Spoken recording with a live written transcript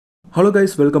Hello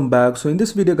guys, welcome back. So in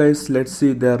this video guys, let's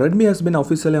see the Redmi has been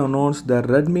officially announced, the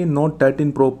Redmi Note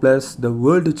 13 Pro Plus, the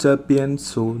world champion,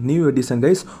 so new edition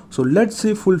guys. So let's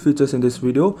see full features in this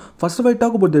video. First of all, I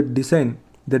talk about the design.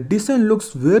 The design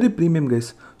looks very premium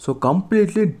guys. So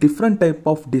completely different type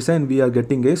of design we are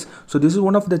getting guys. So this is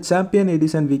one of the champion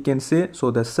edition we can say.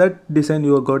 So the set design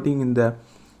you are getting in the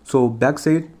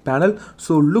backside panel,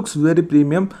 so looks very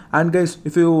premium. And guys,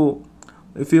 if you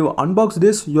unbox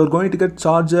this, you're going to get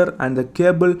charger and the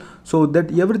cable, so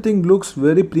that everything looks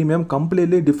very premium,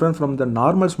 completely different from the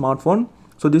normal smartphone.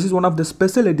 So this is one of the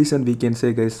special edition we can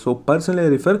say guys. So personally I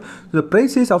refer, the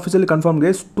price is officially confirmed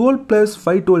guys. 12 plus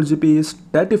 512 GB is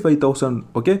 35,000.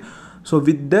 Okay, so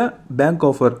with the bank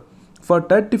offer for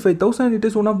 35,000, it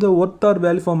is one of the worth or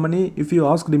value for money if you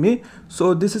ask me.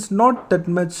 So this is not that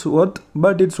much worth,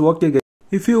 but it's okay guys.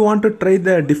 If you want to try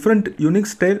the different unique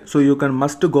style, so you can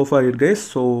must go for it guys.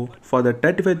 So for the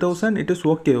 35,000, it is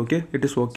okay, it is okay.